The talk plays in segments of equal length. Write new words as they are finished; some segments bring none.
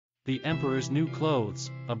The Emperor's New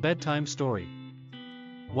Clothes, a bedtime story.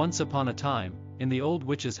 Once upon a time, in the old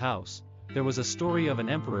witch's house, there was a story of an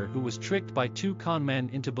emperor who was tricked by two con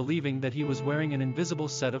men into believing that he was wearing an invisible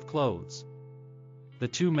set of clothes. The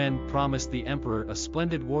two men promised the emperor a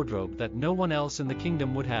splendid wardrobe that no one else in the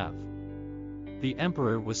kingdom would have. The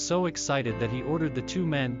emperor was so excited that he ordered the two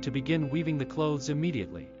men to begin weaving the clothes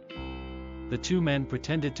immediately. The two men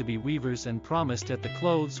pretended to be weavers and promised that the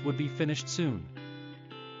clothes would be finished soon.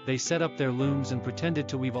 They set up their looms and pretended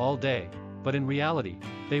to weave all day, but in reality,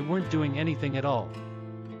 they weren't doing anything at all.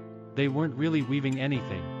 They weren't really weaving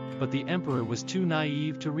anything, but the emperor was too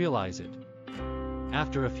naive to realize it.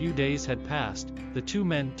 After a few days had passed, the two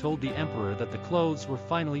men told the emperor that the clothes were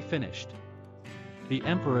finally finished. The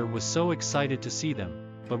emperor was so excited to see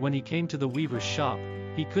them, but when he came to the weaver's shop,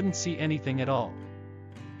 he couldn't see anything at all.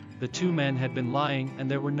 The two men had been lying and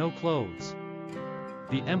there were no clothes.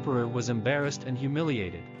 The emperor was embarrassed and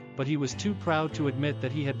humiliated, but he was too proud to admit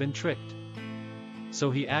that he had been tricked.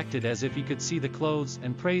 So he acted as if he could see the clothes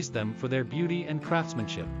and praised them for their beauty and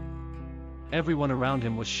craftsmanship. Everyone around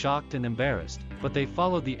him was shocked and embarrassed, but they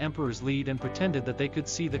followed the emperor's lead and pretended that they could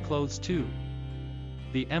see the clothes too.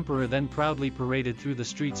 The emperor then proudly paraded through the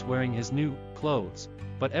streets wearing his new clothes,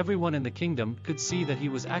 but everyone in the kingdom could see that he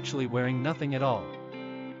was actually wearing nothing at all.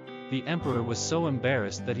 The emperor was so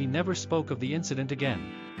embarrassed that he never spoke of the incident again.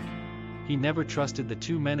 He never trusted the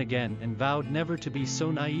two men again and vowed never to be so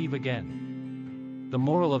naive again. The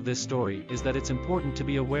moral of this story is that it's important to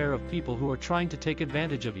be aware of people who are trying to take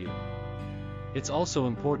advantage of you. It's also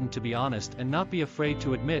important to be honest and not be afraid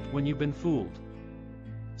to admit when you've been fooled.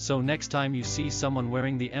 So next time you see someone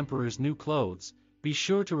wearing the emperor's new clothes, be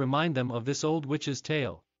sure to remind them of this old witch's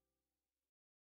tale.